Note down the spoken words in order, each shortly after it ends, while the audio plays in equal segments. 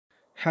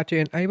How to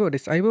enable or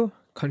disable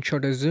control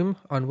the zoom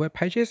on web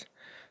pages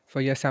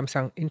for your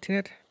Samsung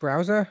Internet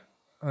browser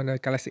on the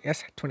Galaxy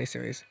S20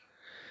 series.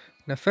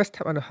 Now first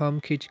tap on the home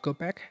key to go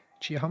back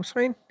to your home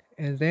screen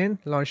and then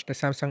launch the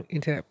Samsung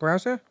Internet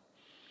browser.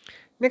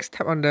 Next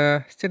tap on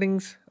the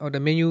settings or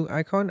the menu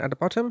icon at the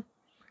bottom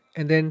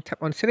and then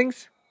tap on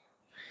settings.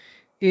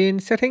 In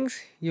settings,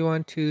 you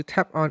want to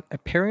tap on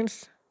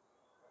appearance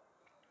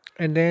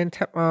and then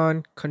tap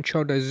on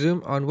control the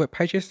zoom on web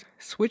pages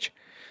switch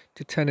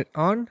to turn it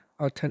on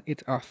or turn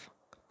it off.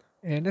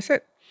 And that's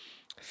it.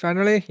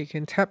 Finally, you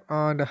can tap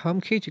on the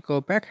home key to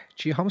go back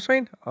to your home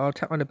screen or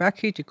tap on the back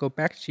key to go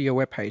back to your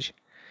web page.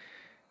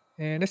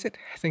 And that's it.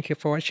 Thank you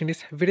for watching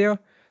this video.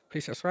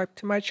 Please subscribe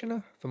to my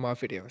channel for more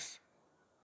videos.